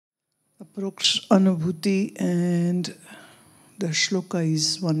Aparoksha Anubhuti, and the shloka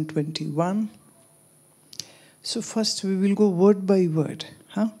is 121. So first we will go word by word.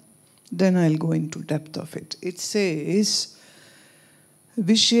 Then I'll go into depth of it. It says,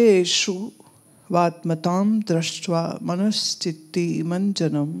 Visheshu vatmatam drashtva manaschitti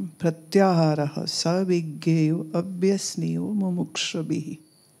manjanam pratyaharaha savigyeyo abhyasniyo mumukshabhi.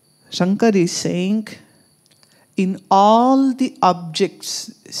 Shankar is saying, in all the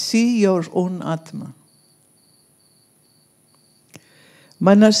objects, see your own Atma.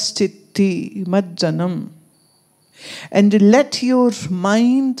 Manaschitti majjanam. And let your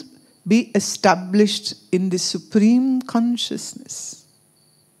mind be established in the supreme consciousness.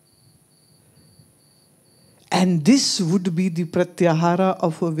 And this would be the pratyahara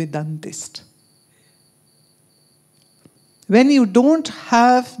of a Vedantist. When you don't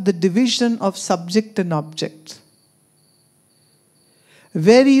have the division of subject and object,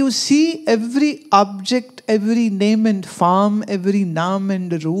 where you see every object, every name and form, every naam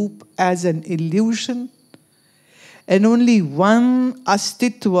and roop as an illusion, and only one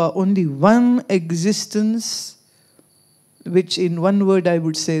astitva, only one existence, which in one word I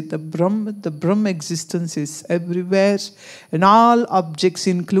would say the Brahm existence is everywhere, and all objects,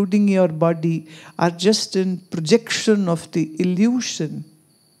 including your body, are just a projection of the illusion.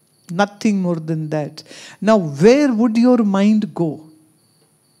 Nothing more than that. Now, where would your mind go?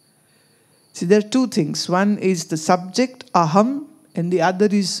 See, there are two things. One is the subject, aham, and the other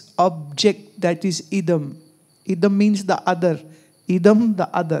is object, that is idam. Idam means the other. Idam, the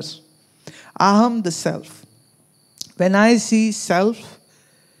other. Aham, the self. When I see self,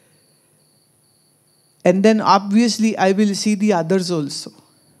 and then obviously I will see the others also.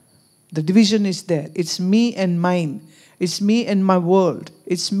 The division is there. It's me and mine. It's me and my world.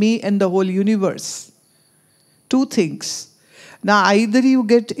 It's me and the whole universe. Two things. Now either you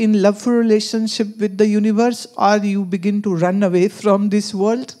get in love relationship with the universe or you begin to run away from this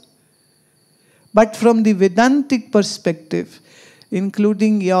world. But from the Vedantic perspective,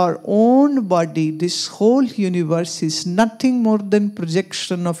 including your own body, this whole universe is nothing more than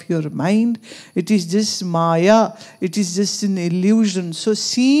projection of your mind. It is just maya. It is just an illusion. So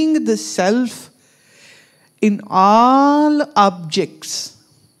seeing the self in all objects,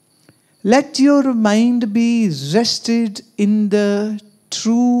 let your mind be rested in the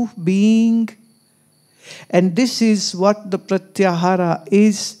true being. And this is what the pratyahara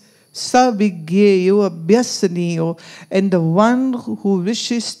is. Savigyeyo abhyasaniyo, and the one who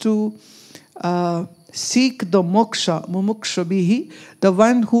wishes to seek the moksha, mumukshabhihi, the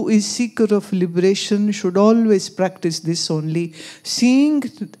one who is seeker of liberation should always practice this only. Seeing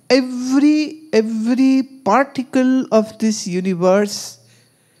every particle of this universe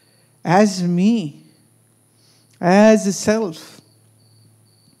as me, as a self.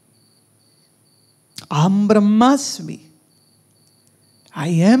 Aham Brahmasmi. I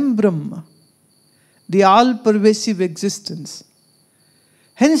am Brahma, the all-pervasive existence.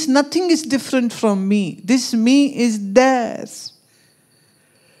 Hence, nothing is different from me. This me is theirs.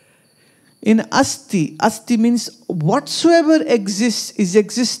 In Asti, Asti means whatsoever exists is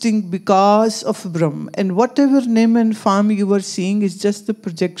existing because of Brahma. And whatever name and form you are seeing is just the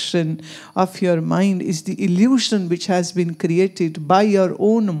projection of your mind, is the illusion which has been created by your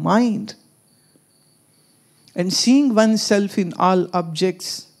own mind. And seeing oneself in all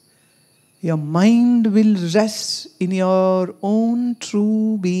objects, your mind will rest in your own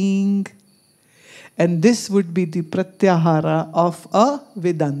true being. And this would be the pratyahara of a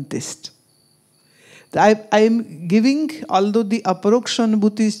Vedantist. I am giving, although the Aparoksha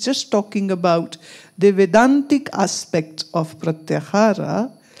Anubhuti is just talking about the Vedantic aspect of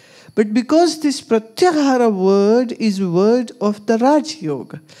pratyahara, but because this pratyahara word is word of the Raj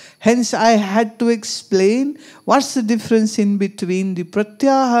Yoga, hence I had to explain what's the difference in between the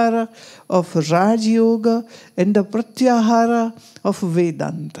pratyahara of Raj Yoga and the pratyahara of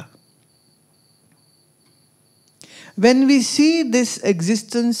Vedanta. When we see this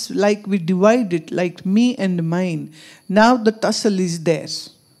existence like we divide it, like me and mine, now the tussle is there.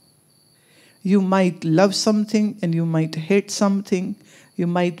 You might love something and you might hate something. You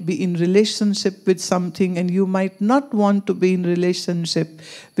might be in relationship with something and you might not want to be in relationship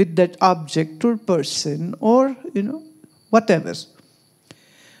with that object or person or, whatever.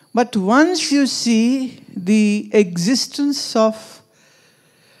 But once you see the existence of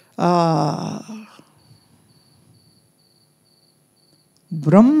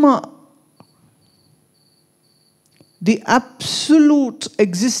Brahma, the absolute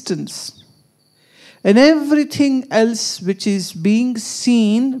existence, and everything else which is being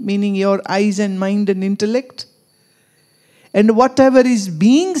seen, meaning your eyes and mind and intellect, and whatever is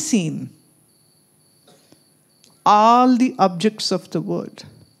being seen, all the objects of the world.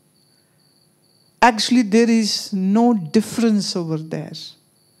 Actually, there is no difference over there.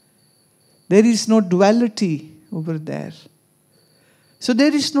 There is no duality over there. So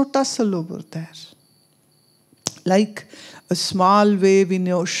there is no tussle over there. Like a small wave in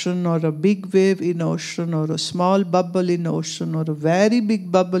the ocean, or a big wave in the ocean, or a small bubble in the ocean, or a very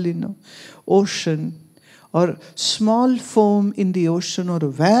big bubble in the ocean, or small foam in the ocean, or a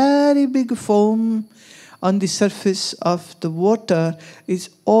very big foam on the surface of the water,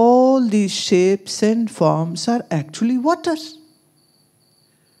 is all these shapes and forms are actually water.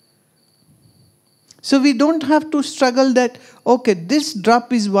 So we don't have to struggle that, okay, this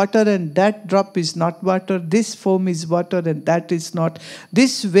drop is water and that drop is not water, this foam is water and that is not,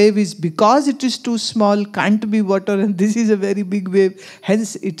 this wave is, because it is too small, can't be water, and this is a very big wave,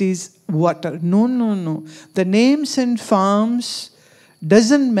 hence it is water. No, no, no. The names and forms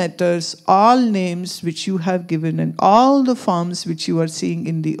doesn't matter. All names which you have given and all the forms which you are seeing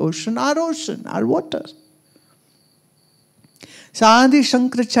in the ocean, are water. So Adi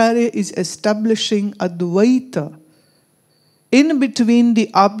Shankaracharya is establishing Advaita in between the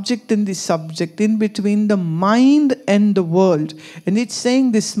object and the subject, in between the mind and the world. And it's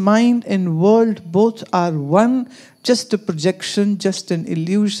saying this mind and world both are one, just a projection, just an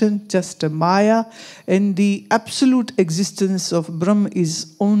illusion, just a maya. And the absolute existence of Brahma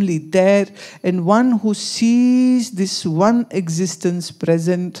is only there. And one who sees this one existence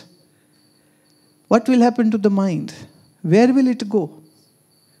present, what will happen to the mind? Where will it go?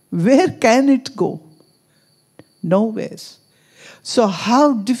 Where can it go? Nowhere. So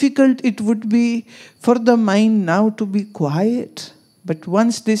how difficult it would be for the mind now to be quiet. But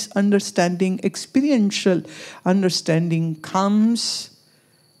once this understanding, experiential understanding comes,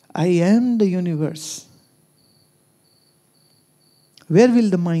 I am the universe. Where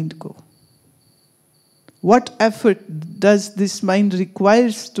will the mind go? What effort does this mind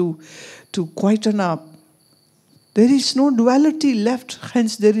requires to quieten up? There is no duality left,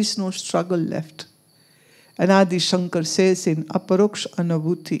 hence there is no struggle left. And Adi Shankar says in Aparoksha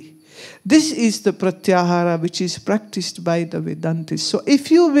Anubhuti, this is the pratyahara which is practiced by the Vedantists. So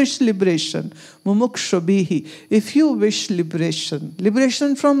if you wish liberation, mumukshabhihi, if you wish liberation,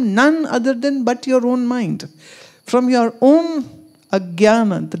 liberation from none other than but your own mind, from your own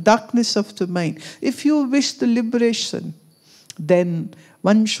ajnana, the darkness of the mind, if you wish the liberation, then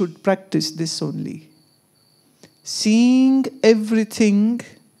one should practice this only. Seeing everything,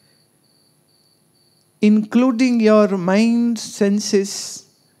 including your mind, senses,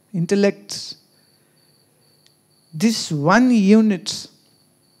 intellect, this one unit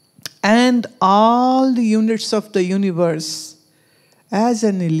and all the units of the universe as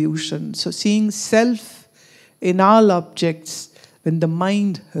an illusion. So seeing self in all objects, when the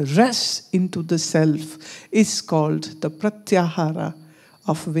mind rests into the self, is called the pratyahara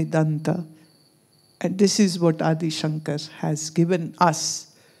of Vedanta. And this is what Adi Shankar has given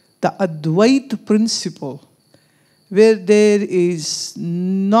us, the Advaita principle, where there is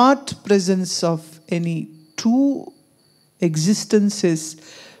not presence of any two existences,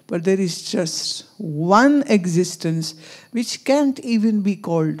 but there is just one existence which can't even be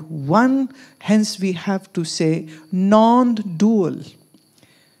called one. Hence we have to say non-dual,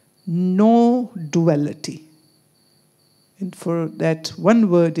 no duality. And for that, one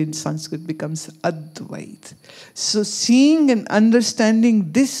word in Sanskrit becomes Advait. So seeing and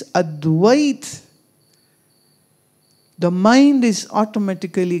understanding this Advait, the mind is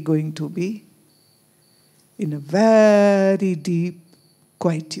automatically going to be in a very deep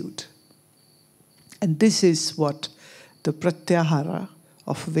quietude. And this is what the pratyahara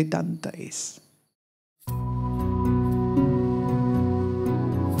of Vedanta is.